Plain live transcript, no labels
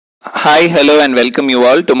Hi, hello and welcome you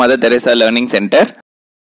all to Madras Teresa Learning Centre.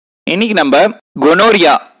 இன்னைக்கு நம்ம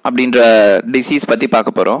gonorrhea அப்படின்ற disease பத்தி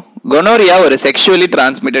பார்க்க போறோம். gonorrhea ஒரு sexually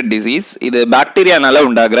transmitted disease. இது பாக்டீரியானால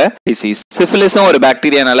உண்டாகிற டிசீஸ். சிஃபிலிஸும் ஒரு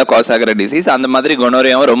பாக்டீரியானால காஸ் ஆகிற டிசீஸ். அந்த மாதிரி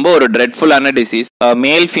gonorrheaவும் ரொம்ப ஒரு dreadful-ஆன டிசீஸ்.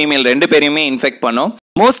 மேல் ஃபீமேல் ரெண்டு பேரையுமே இன்ஃபெக்ட் பண்ணும்.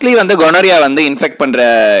 மோஸ்ட்லி gonorrhea இன்ஃபெக்ட் பண்ற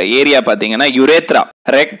ஏரியா பாத்தீங்கன்னா urethra,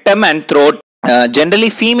 rectum and throat. Generally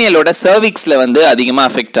ஃபீமேலோட சர்விக்ஸ்ல அதிகமா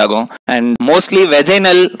அஃபெக்ட் ஆகும். And mostly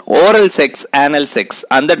vaginal, oral sex, ஆனல் sex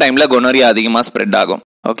அந்த டைம்ல gonorrhea அதிகமா ஸ்ப்ரெட் ஆகும்.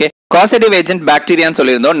 ஓகே, காசேட்டிவ் ஏஜென்ட் பாக்டீரியான்னு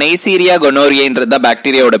சொல்லியிருந்தோம். நெய்சீரியா gonorrheaன்றது தான்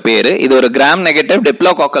பாக்டீரியாவோட பேரு. இது ஒரு கிராம் நெகட்டிவ்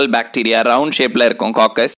டிப்ளோகாக்கல் பாக்டீரியா, ரவுண்ட் ஷேப்ல இருக்கும்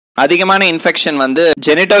காக்கஸ். அதிகமான infection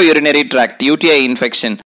genito urinary tract, UTI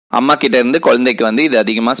infection, அம்மா கிட்ட இருந்து குழந்தைக்கு இது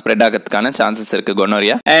அதிகமா ஸ்ப்ரெட் ஆகிறதுக்கான சான்சஸ் இருக்கு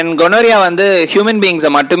gonorrhea. அண்ட் gonorrhea ஹியூமன் பீயிங்ஸை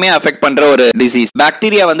மட்டுமே அஃபெக்ட் பண்ற ஒரு டிசீஸ்.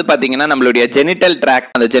 பாக்டீரியா பாத்தீங்கன்னா நம்மளுடைய ஜெனிட்டல் ட்ராக்ட்,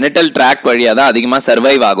 அந்த ஜெனிட்டல் ட்ராக்ட் வழியா தான் அதிகமா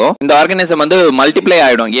சர்வைவ் ஆகும். இந்த ஆர்கனிசம் மல்டிப்ளை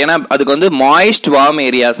ஆயிடும். ஏன்னா அதுக்கு மாய்ஸ்ட் வார்ம்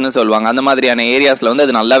ஏரியாஸ்னு சொல்லுவாங்க. அந்த மாதிரியான ஏரியாஸ்ல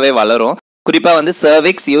அது நல்லாவே வளரும். குறிப்பா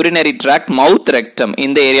சர்விக்ஸ், யூரினரி ட்ராக்ட், மவுத், ரெக்டம்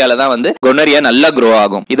இந்த ஏரியால தான் gonorrhea நல்லா க்ரோ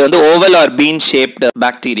ஆகும். இது oval R been shaped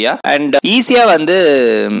bacteria and ஈஸியா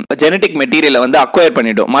ஜெனடிக் மெட்டீரியலை அக்வயர்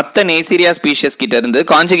பண்ணிடும். மத்த நெய்சீரியா ஸ்பீஷிஸ் கிட்ட இருந்து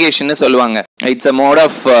கான்ஜுகேஷன் சொல்லுவாங்க. It's a mode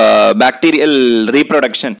of bacterial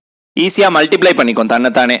reproduction. ஈஸியா மல்டிப்ளை பண்ணிக்கும்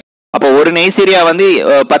தன்னைத்தானே. அப்போ ஒரு நெய்சீரியா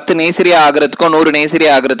 10 நெய்சீரியா ஆகிறதுக்கும் 100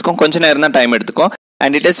 நெய்சீரியா ஆகிறதுக்கும் கொஞ்ச நேரம் தான் டைம் எடுத்துக்கும்.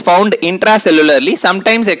 And it is found intracellularly,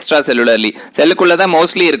 sometimes extracellularly. செல்லுக்குள்ளதான்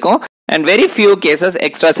mostly இருக்கும். And very few cases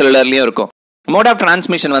extracellularly இருக்கும். Mode of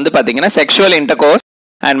transmission பாத்தீங்கன்னா sexual intercourse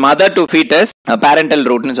and mother to fetus, parental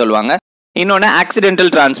route னு சொல்லுவாங்க. இன்னொன்னு accidental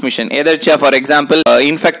transmission. எதர்ச்சியா for example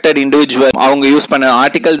infected individual அவங்க use பண்ண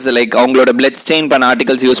articles, like அவங்களோட blood stain பண்ண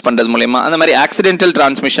ஆர்டிகல்ஸ் யூஸ் பண்றது மூலமா அந்த மாதிரி accidental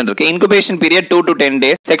transmission இருக்கு. Incubation period 2 to 10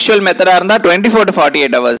 days. Sexual மெத்தடா இருந்தா 24 to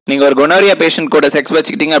 48 hours. நீங்க ஒரு gonorrhea பேஷண்ட் கூட செக்ஸ்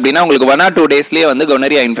வச்சுக்கிட்டீங்க அப்படின்னா உங்களுக்கு 1 or 2 daysலயே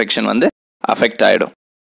gonorrhea இன்ஃபெக்ஷன் அஃபெக்ட் ஆயிடும்.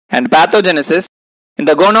 அண்ட் பேத்தோஜெனசிஸ்,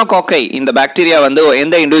 இந்த கோனோகாக்கை, இந்த பாக்டீரியா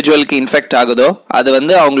எந்த இண்டிவிஜுவலுக்கு இன்ஃபெக்ட் ஆகுதோ அது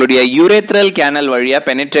அவங்களுடைய யூரேத்ரல் கேனல் வழியா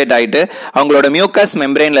பெனிட்ரேட் ஆயிட்டு அவங்களோட மியூக்கஸ்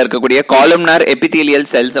மெம்பரேன்ல இருக்கக்கூடிய காலம்னார் எபிதீலியல்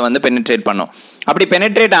செல்ஸ் பெனிட்ரேட் பண்ணும். அப்படி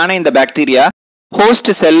பெனிட்ரேட் ஆன இந்த பாக்டீரியா ஹோஸ்ட்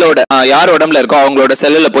செல்லோட, யார் உடம்புல இருக்கோ அவங்களோட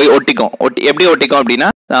செல்லுல போய் ஒட்டிக்கும். எப்படி ஒட்டிக்கும் அப்படின்னா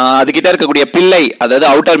அதுகிட்ட இருக்கக்கூடிய பிள்ளை, அதாவது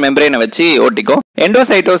அவுட்டர் மெம்பரேனை வச்சு ஒட்டிக்கும்.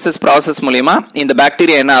 எண்டோசைட்டோசிஸ் ப்ராசஸ் மூலமா இந்த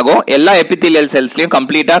பாக்டீரியா என்ன ஆகும், எல்லா எபிதீலியல் செல்ஸ்லயும்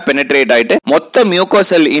கம்ப்ளீட்டா பெனிட்ரேட் ஆயிட்டு மொத்த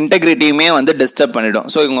மியூக்கோசெல் இன்டெகிரிட்டியுமே டிஸ்டர்ப் பண்ணிடும்.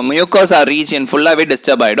 சோ இவங்க மியூக்கோசா ரீஜியன் ஃபுல்லாவே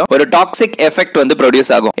டிஸ்டர்ப் ஆயிடும். ஒரு டாக்ஸிக் எஃபெக்ட்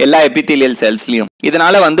ப்ரொடியூஸ் ஆகும் எல்லா எபிதீலியல் செல்ஸ்லயும்.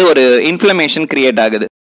 இதனால ஒரு இன்ஃப்ளமேஷன் கிரியேட் ஆகுது.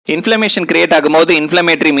 இன்ஃப்ளமேஷன் கிரியேட் ஆகும்போது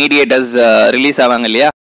இன்ஃப்ளமேட்டரி மீடியேட்டர்ஸ் ரிலீஸ் ஆவாங்க இல்லையா.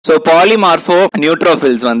 So polymorpho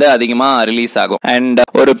neutrophils அதிகமா ரிலீஸ் ஆகும். அண்ட்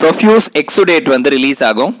ஒரு ப்ரொஃபியூஸ் எக்ஸுடேட் ரிலீஸ்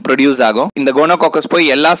ஆகும், ப்ரொடியூஸ் ஆகும். இந்த கோனோகாக்கஸ் போய்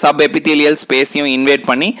எல்லா சப் எபிதீலியல் ஸ்பேஸையும் இன்வேட்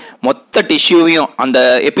பண்ணி மொத்த டிஷ்யூவையும், அந்த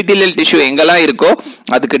எபிதீலியல் டிஷ்யூ எங்கெல்லாம் இருக்கோ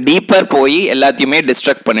அதுக்கு டீப்பர் போய் எல்லாத்தையுமே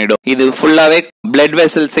டிஸ்ட்ரக்ட் பண்ணிடும். இது ஃபுல்லாவே பிளட்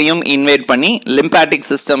வெசல்ஸையும் இன்வேட் பண்ணி லிம்பாட்டிக்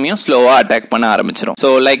சிஸ்டமையும் ஸ்லோவா அட்டாக் பண்ண ஆரம்பிச்சிடும்.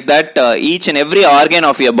 So like that each and every organ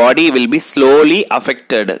of your body will be slowly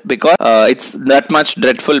affected because it's that much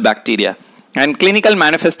dreadful bacteria. And clinical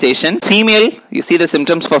manifestation, female, you see the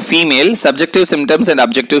symptoms for female, subjective symptoms and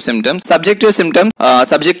objective symptoms. Subjective symptoms,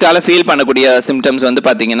 subjectaல feel பண்ணக்கூடிய symptoms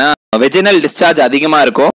பாத்தீங்கன்னா vaginal discharge அதிகமா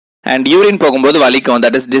இருக்கும். And urine போகும்போது வலிக்கும்,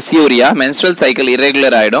 that is dysuria. Menstrual cycle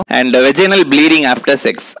irregular ஆயிடும். And vaginal bleeding after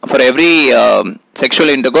sex. For every sexual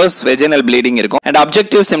intercourse vaginal bleeding இருக்கும். And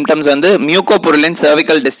objective symptoms mucopurulent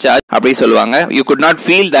cervical discharge அப்படி சொல்லுவாங்க. You could not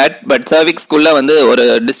feel that, but cervix குள்ள ஒரு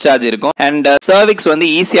discharge இருக்கும். And cervix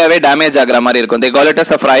ஈஸியாவே damage ஆகுற மாதிரி இருக்கும். They call it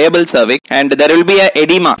as a friable cervix. And there will be a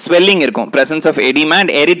edema, swelling இருக்கும். Presence of edema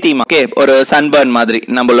and erythema. Okay, ஒரு sunburn மாதிரி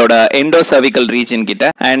நம்மளோட endocervical region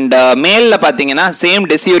கிட்ட. And male பாத்தீங்கன்னா same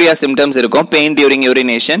dysuria symptoms இருக்கும். Pain during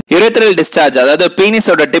urination, urethral discharge, அதாவது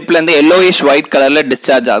பீனிஸோட டிப்ல இருந்து yellowish white கலர்ல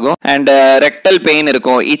discharge ஆகும். And rectal pain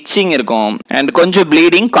இருக்கும், itching இருக்கும், and கொஞ்சம்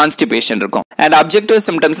bleeding, constipation இருக்கும். And objective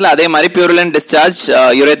symptomsல அதே மாதிரி purulent discharge,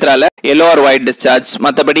 urethraல yellow or white discharge.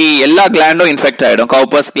 மத்தபடி எல்லா glandம் இன்ஃபெக்ட் ஆயிடும்.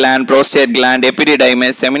 Cowper's gland, prostate gland,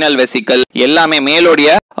 epididymis, seminal vesicle எல்லாமே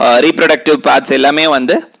மேலோடைய reproductive parts எல்லாமே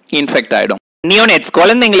இன்ஃபெக்ட் ஆயிடும். நியோனேட்ஸ்,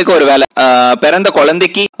 குழந்தைங்களுக்கு ஒரு வேலை பிறந்த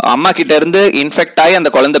குழந்தைக்கு அம்மா கிட்ட இருந்து இன்ஃபெக்ட் ஆகி அந்த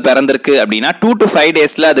குழந்தை பிறந்திருக்கு அப்படின்னா 2 to 5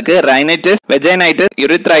 daysல அதுக்கு ரைனைட்டிஸ், வெஜைனைட்டிஸ்,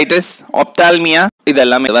 யூரித்ரைட்டிஸ், ஆப்தால்மியா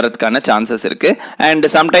இதெல்லாம் வரதுக்கான சான்சஸ் இருக்கு. And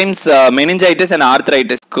sometimes meningitis and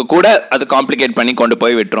arthritis கூட அது காம்ப்ளிகேட் பண்ணி கொண்டு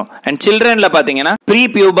போய் விட்டுரும். அண்ட் சில்ட்ரன்ல பாத்தீங்கன்னா ப்ரீ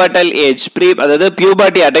பியூபர்டல் ஏஜ், அதாவது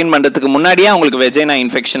பியூபர்ட்டி அட்டைன் பண்றதுக்கு முன்னாடியே உங்களுக்கு வெஜைனா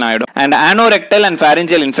இன்ஃபெக்ஷன் ஆயிடும். And anorectal and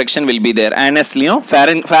pharyngeal infection will be there. ஆனஸ்லயும்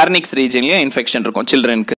ஃபேர்னிக்ஸ் ரீஜன்லயும் infection இருக்கும்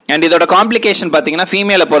சில்ட்ரனுக்கு. அண்ட் இதோட காம்ப்ளிகேஷன் பாத்தீங்கன்னா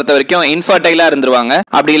ஃபீமேலை பொறுத்த வரைக்கும் இன்ஃபர்டைலா இருந்துருவாங்க.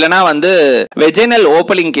 அப்படி இல்லைன்னா வந்து வெஜினல்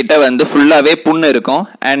ஓப்பனிங் கிட்ட வந்து ஃபுல்லாவே புண்ணு இருக்கும்.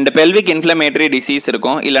 அண்ட் பெல்விக் இன்ஃப்ளமேட்டரி டிசீஸ்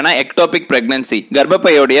இருக்கும். இல்லைன்னா எக்டோபிக் பிரெக்னன்சி,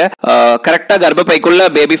 கர்ப்பப்பையோடைய கரெக்டா கர்ப்பப்பைக்குள்ள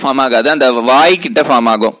பேபி ஃபார்ம் ஆகாது, அந்த வாய் கிட்ட ஃபார்ம்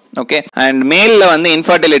ஆகும். ஓகே. அண்ட் மேல்ல வந்து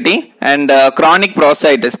infertility and chronic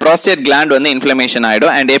ப்ரோஸ்டைட்டிஸ், prostate gland வந்து இன்ஃப்ளமேஷன்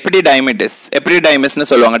ஆயிடும். அண்ட் எபிடிடைமிஸ்னு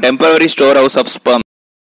சொல்லுவாங்க, temporary store house of sperm,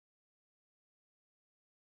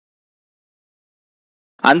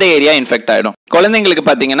 அந்த ஏரியா இன்ஃபெக்ட் ஆயிடும். குழந்தைங்களுக்கு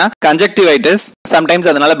பாத்தீங்கன்னா கன்ஜக்டிவைட்டிஸ், சம்டைம்ஸ்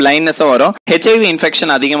அதனால பிளைண்ட்னஸும் வரும். ஹெச்ஐவி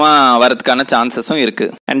இன்ஃபெக்ஷன் அதிகமா வரதுக்கான சான்சஸும் இருக்கு.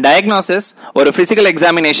 அண்ட் டயக்னோசிஸ் ஒரு பிசிக்கல்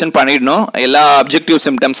எக்ஸாமினேஷன் பண்ணிடணும் எல்லா அப்ஜெக்டிவ்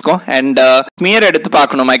சிம்டம்ஸ்க்கும். அண்ட் ஸ்மியர் எடுத்து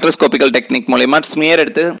பார்க்கணும், மைக்ரோஸ்கோபிக்கல் டெக்னிக் மூலமா ஸ்மியர்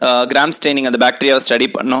எடுத்து கிராம் ஸ்டெயினிங் அந்த பாக்டீரியாவை ஸ்டடி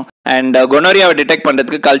பண்ணணும். அண்ட் கொனோரியாவை டிடெக்ட்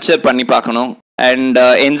பண்றதுக்கு கல்ச்சர் பண்ணி பார்க்கணும். and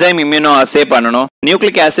enzyme immunoassay பண்ணனும்,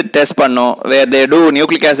 nucleic acid test பண்ணனும், where they do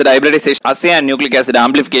nucleic acid hybridization assay and nucleic acid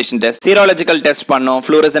amplification test, serological test பண்ணனும்,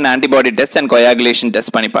 fluorescent antibody test and coagulation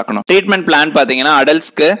test பண்ணி பார்க்கணும். ட்ரீட்மெண்ட் பிளான் பாத்தீங்கன்னா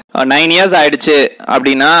அடல்ட்ஸ்க்கு 9 years ஆயிடுச்சு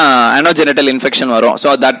அப்படின்னா anogenital infection வரும். so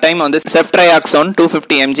at that time வந்து ceftriaxone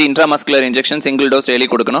 250 mg intramuscular injection single dose daily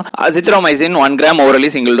கொடுக்கணும். azithromycin 1 gram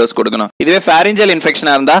orally single dose கொடுக்கணும். இதுவே pharyngeal infection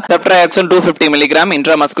இருந்தா ceftriaxone 250 mg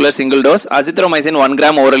intramuscular single dose, azithromycin 1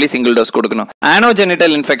 gram orally single dose கொடுக்கணும்.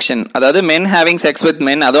 anogenital infection அதாவது men having sex with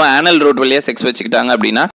men, அதுவும் anal route வழியா sex வச்சுக்கிட்டாங்க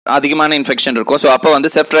அப்படின்னா அதிகமான இன்ஃபெக்ஷன் இருக்கும். ஸோ அப்போ வந்து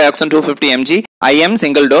ceftriaxone 250 mg IM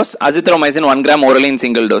single dose, azithromycin 1 gram orally in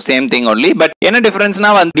single dose, same thing only. But என்ன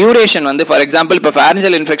டிஃபரன்ஸ்னா வந்து டியூரேஷன் வந்து ஃபார் எக்ஸாம்பிள் இப்போ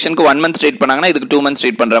pharyngeal infectionக்கு 1 month ட்ரீட் பண்ணாங்கன்னா இதுக்கு 2 months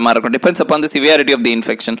ட்ரீட் பண்ற மாதிரி இருக்கும். Depends upon the severity of the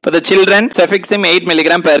infection. For the children, cefixime 8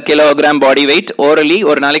 mg per kilogram body weight orally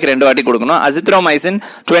ஒரு நாளைக்கு 2 வாட்டி கொடுக்கணும். azithromycin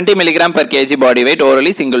 20 mg per kg body weight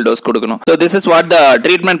orally single dose கொடுக்கணும். So this is what the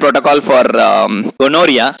treatment protocol for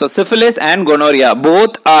gonorrhea. So syphilis and gonorrhea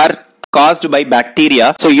both are caused by bacteria,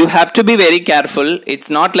 so you have to be very careful. It's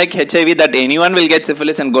not like HIV that anyone will get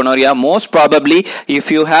syphilis and gonorrhea. Most probably if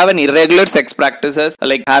you have an irregular sex practices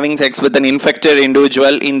like having sex with an infected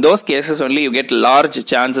individual, in those cases only you get large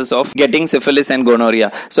chances of getting syphilis and gonorrhea.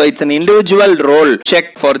 So it's an individual role check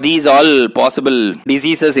for these all possible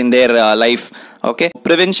diseases in their life. Okay,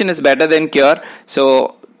 prevention is better than cure. So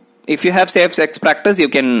if you have safe sex practice, you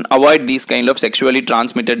can avoid these kind of sexually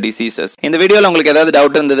transmitted diseases. இந்த வீடியோல உங்களுக்கு ஏதாவது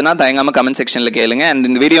doubt இருந்ததுன்னா தயங்காம comment செக்ஷன்ல கேளுங்க. and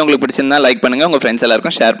இந்த video உங்களுக்கு பிடிச்சிருந்தா லைக் பண்ணுங்க, உங்க ஃப்ரெண்ட்ஸ்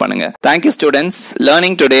எல்லாருக்கும் ஷேர் பண்ணுங்க. Thank you students,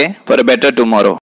 learning today for a better tomorrow.